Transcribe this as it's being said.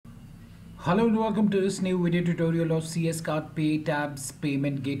Hello and welcome to this new video tutorial of CS Card Paytabs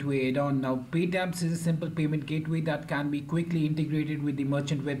Payment Gateway add-on. Now Paytabs is a simple payment gateway that can be quickly integrated with the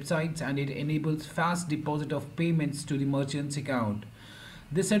merchant websites, and it enables fast deposit of payments to the merchant's account.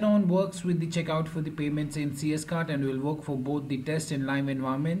 This add-on works with the checkout for the payments in CS Card and will work for both the test and live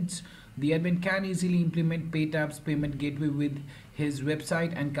environments. The admin can easily implement Paytabs Payment Gateway with his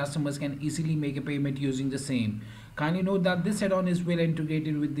website, and customers can easily make a payment using the same. Kindly note that this add-on is well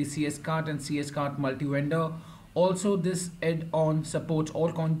integrated with the CS Card and CS Card multi-vendor. Also, this add-on supports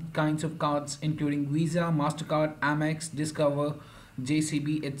all kinds of cards including Visa, MasterCard, Amex, Discover,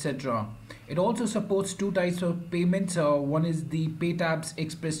 JCB, etc. It also supports two types of payments. One is the Paytabs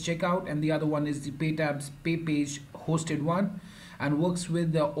Express Checkout and the other one is the Paytabs Page hosted one, and works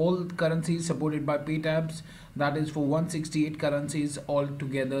with all currencies supported by Paytabs, that is for 168 currencies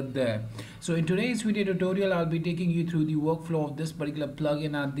altogether there. So in today's video tutorial, I'll be taking you through the workflow of this particular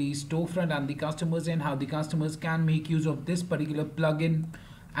plugin at the storefront and the customers, and how the customers can make use of this particular plugin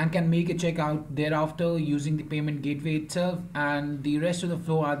and can make a checkout thereafter using the payment gateway itself, and the rest of the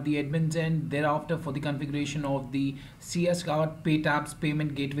flow at the admin's end thereafter for the configuration of the CS Card Paytabs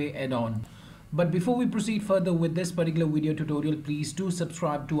Payment Gateway add-on. But before we proceed further with this particular video tutorial, please do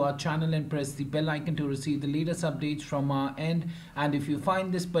subscribe to our channel and press the bell icon to receive the latest updates from our end. And if you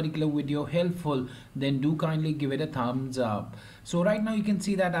find this particular video helpful, then do kindly give it a thumbs up. So right now you can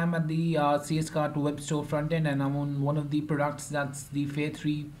see that I'm at the CS Card web store front end, and I'm on one of the products, that's the Fair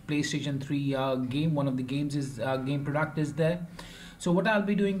 3 PlayStation 3 game. One of the games is game product is there. So what I'll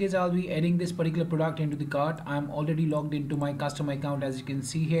be doing is I'll be adding this particular product into the cart. I'm already logged into my customer account, as you can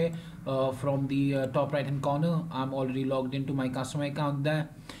see here from the top right hand corner. I'm already logged into my customer account there.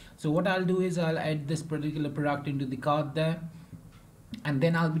 So what I'll do is I'll add this particular product into the cart there, and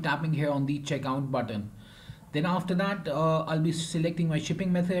then I'll be tapping here on the checkout button. Then after that I'll be selecting my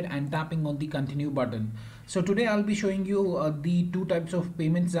shipping method and tapping on the continue button. So today I'll be showing you the two types of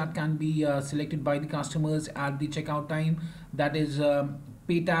payments that can be selected by the customers at the checkout time, that is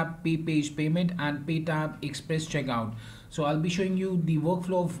Paytab Page Payment and Paytab Express Checkout. So I'll be showing you the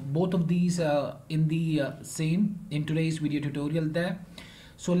workflow of both of these in today's video tutorial there.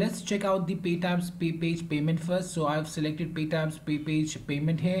 So let's check out the Paytabs Page Payment first. So I've selected Paytabs Page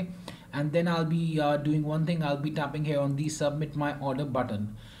Payment here, and then I'll be doing one thing. I'll be tapping here on the submit my order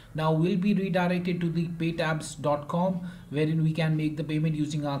button. Now we'll be redirected to the paytabs.com, wherein we can make the payment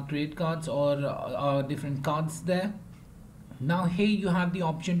using our credit cards or different cards there. Now here you have the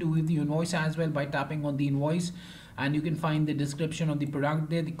option to view the invoice as well by tapping on the invoice, and you can find the description of the product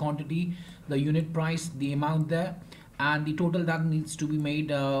there, the quantity, the unit price, the amount there, and the total that needs to be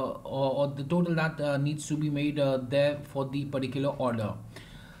made or the total that needs to be made there for the particular order.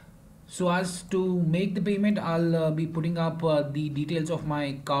 So as to make the payment, I'll be putting up the details of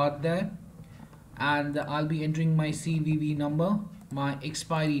my card there, and I'll be entering my CVV number, my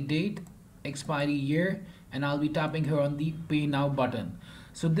expiry date, expiry year, and I'll be tapping here on the pay now button.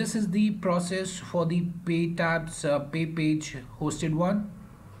 So this is the process for the Paytabs Page hosted one,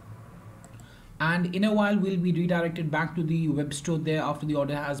 and in a while we'll be redirected back to the web store there after the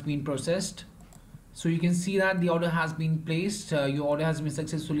order has been processed. So you can see that the order has been placed. Your order has been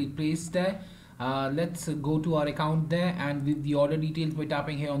successfully placed there. Let's go to our account there and with the order details by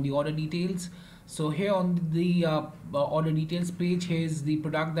tapping here on the order details. So here on the order details page, here's the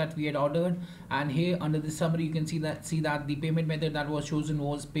product that we had ordered, and here under the summary you can see that the payment method that was chosen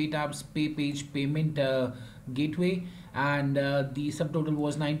was Paytabs Page Payment Gateway, and the subtotal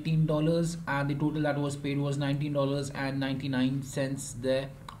was $19, and the total that was paid was $19.99 there,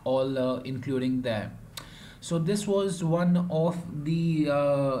 all including there. So this was one of the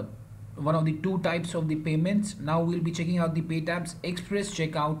two types of the payments. Now we'll be checking out the Paytabs Express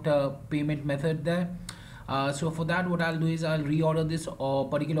Checkout payment method there. So for that, what I'll do is I'll reorder this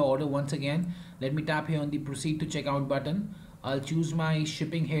particular order once again. Let me tap here on the proceed to checkout button. I'll choose my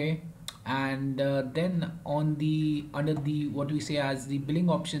shipping here, and then on the under the what we say as the billing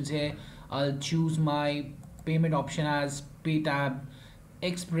options here, I'll choose my payment option as Paytab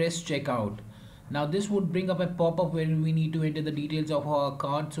Express Checkout. Now this would bring up a pop-up wherein we need to enter the details of our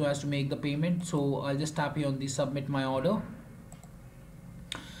card so as to make the payment. So I'll just tap here on the submit my order.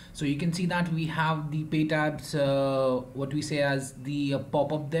 So you can see that we have the Paytabs what we say as the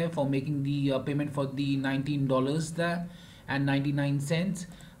pop-up there for making the payment for the $19 there and 99 cents.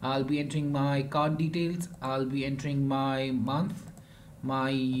 I'll be entering my card details. I'll be entering my month,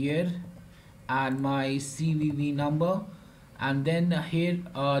 my year, and my CVV number. And then here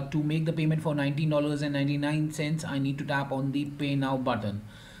to make the payment for $19.99, I need to tap on the pay now button.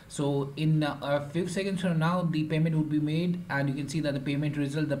 So in a few seconds from now, the payment would be made, and you can see that the payment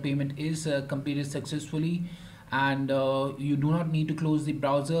result, the payment is completed successfully, and you do not need to close the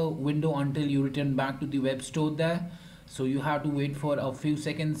browser window until you return back to the web store there. So you have to wait for a few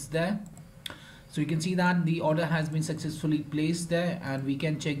seconds there. So you can see that the order has been successfully placed there, and we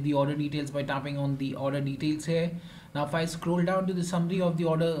can check the order details by tapping on the order details here. Now if I scroll down to the summary of the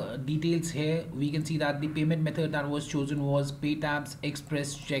order details here, we can see that the payment method that was chosen was Paytaps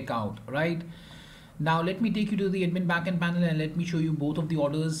Express Checkout, right? Now let me take you to the admin backend panel and let me show you both of the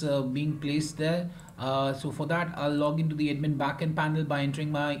orders being placed there. So for that, I'll log into the admin backend panel by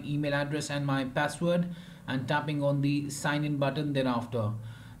entering my email address and my password and tapping on the sign in button thereafter.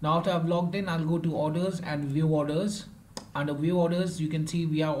 Now after I've logged in, I'll go to orders and view orders. Under view orders, you can see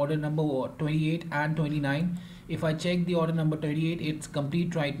we have order number 28 and 29. If I check the order number 38, it's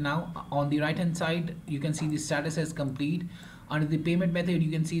complete right now. On the right hand side, you can see the status as complete. Under the payment method,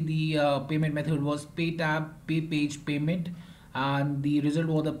 you can see the payment method was PayTab Pay Page Payment, and the result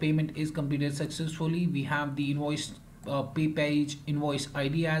was the payment is completed successfully. We have the invoice pay page invoice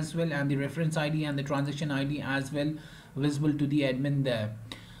ID as well, and the reference ID and the transaction ID as well visible to the admin there.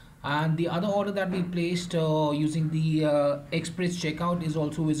 And the other order that we placed using the express checkout is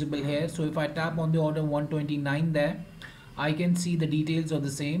also visible here. So if I tap on the order 129 there, I can see the details of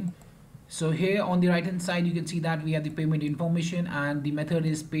the same. So here on the right hand side, you can see that we have the payment information, and the method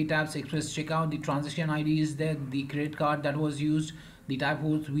is Paytaps Express Checkout. The transaction ID is there, the credit card that was used, the type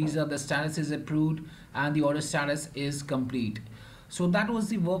was Visa, the status is approved, and the order status is complete. So that was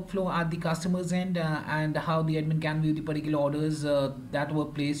the workflow at the customer's end, and how the admin can view the particular orders that were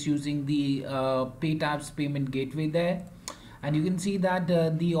placed using the Paytabs Payment Gateway there. And you can see that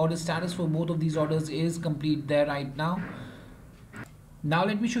the order status for both of these orders is complete there right now. Now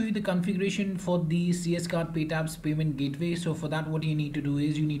let me show you the configuration for the CS Card Paytabs Payment Gateway. So for that, what you need to do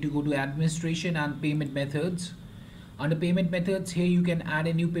is you need to go to Administration and Payment Methods. Under payment methods, here you can add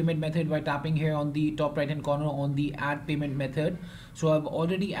a new payment method by tapping here on the top right hand corner on the add payment method. So I've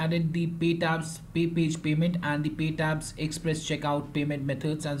already added the Paytabs Pay Page Payment and the Paytabs Express Checkout payment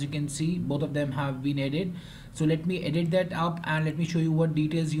methods. As you can see, both of them have been added. So let me edit that up and let me show you what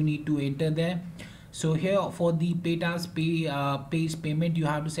details you need to enter there. So here for the Paytaps Page Payment, you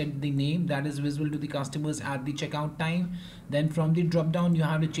have to set the name that is visible to the customers at the checkout time. Then from the drop down, you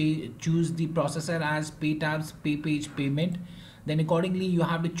have to choose the processor as Paytaps Pay Page Payment. Then accordingly, you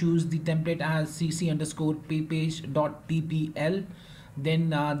have to choose the template as cc_paypage.tpl. Then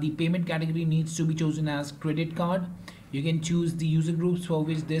the payment category needs to be chosen as credit card. You can choose the user groups for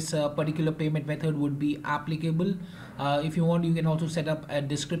which this particular payment method would be applicable. If you want, you can also set up a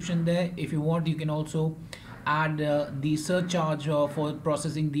description there. If you want, you can also add the surcharge for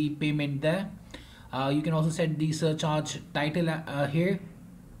processing the payment there. You can also set the surcharge title here.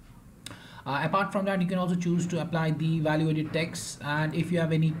 Apart from that, you can also choose to apply the value-added text, and if you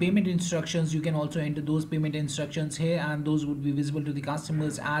have any payment instructions, you can also enter those payment instructions here, and those would be visible to the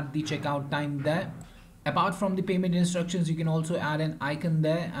customers at the checkout time there. Apart from the payment instructions, you can also add an icon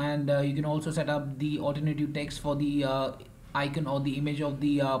there, and you can also set up the alternative text for the icon or the image of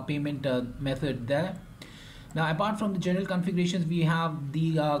the payment method there. Now apart from the general configurations, we have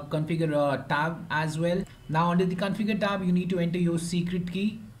the configure tab as well. Now under the configure tab, you need to enter your secret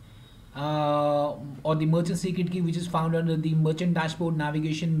key or the merchant secret key, which is found under the merchant dashboard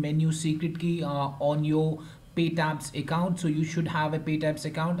navigation menu secret key on your Paytaps account. So you should have a Paytaps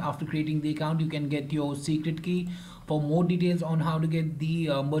account. After creating the account, you can get your secret key. For more details on how to get the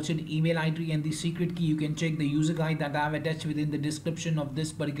merchant email ID and the secret key, you can check the user guide that I have attached within the description of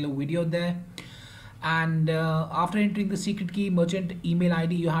this particular video there. And after entering the secret key, merchant email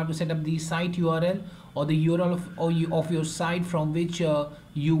ID, you have to set up the site URL or the URL of your site from which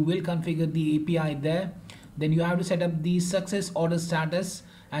you will configure the API there. Then you have to set up the success order status,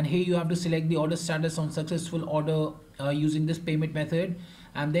 and here you have to select the order status on successful order using this payment method.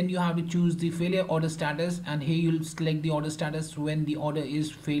 And then you have to choose the failure order status, and here you'll select the order status when the order is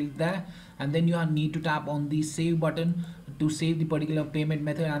failed there. And then you need to tap on the save button to save the particular payment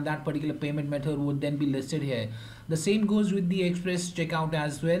method, and that particular payment method would then be listed here. The same goes with the express checkout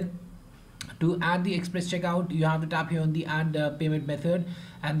as well. To add the express checkout, you have to tap here on the add payment method,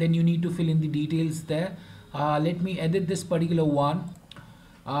 and then you need to fill in the details there. Let me edit this particular one.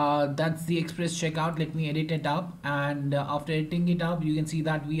 That's the express checkout. Let me edit it up, and after editing it up, you can see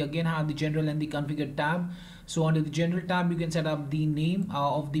that we again have the general and the configure tab. So under the general tab, you can set up the name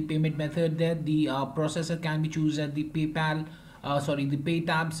of the payment method there. The processor can be chosen as the the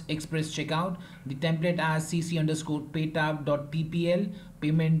Paytaps Express Checkout. The template as cc_paytab.tpl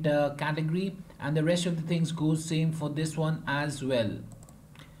payment category, and the rest of the things goes same for this one as well.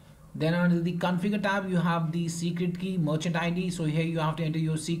 Then under the configure tab, you have the secret key merchant ID. So here you have to enter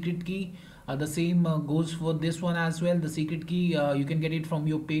your secret key. The same goes for this one as well. The secret key, you can get it from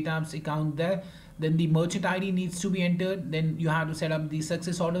your Paytaps account there. Then the merchant ID needs to be entered. Then you have to set up the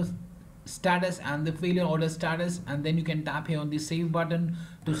success order status and the failure order status, and then you can tap here on the save button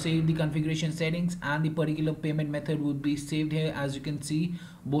to save the configuration settings, and the particular payment method would be saved here. As you can see,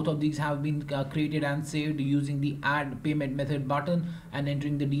 both of these have been created and saved using the add payment method button and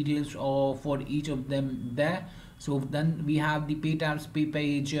entering the details for each of them there. So then we have the Paytaps pay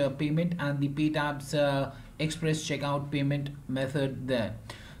page payment and the Paytaps express checkout payment method there.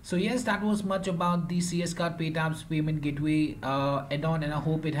 So yes, that was much about the CS Card Paytaps Payment Gateway add-on, and I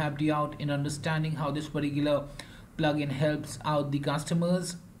hope it helped you out in understanding how this particular plugin helps out the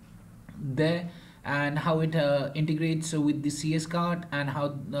customers there, and how it integrates with the CS Card, and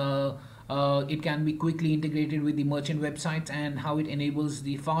how it can be quickly integrated with the merchant websites, and how it enables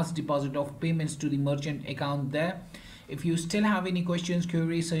the fast deposit of payments to the merchant account there. If you still have any questions,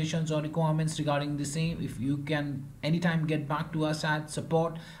 queries, suggestions or requirements regarding the same, if you can anytime get back to us at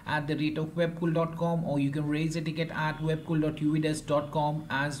support@webkul.com, or you can raise a ticket at webkul.uvidesk.com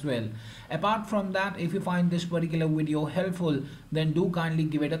as well. Apart from that, if you find this particular video helpful, then do kindly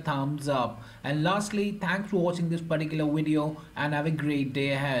give it a thumbs up. And lastly, thanks for watching this particular video and have a great day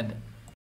ahead.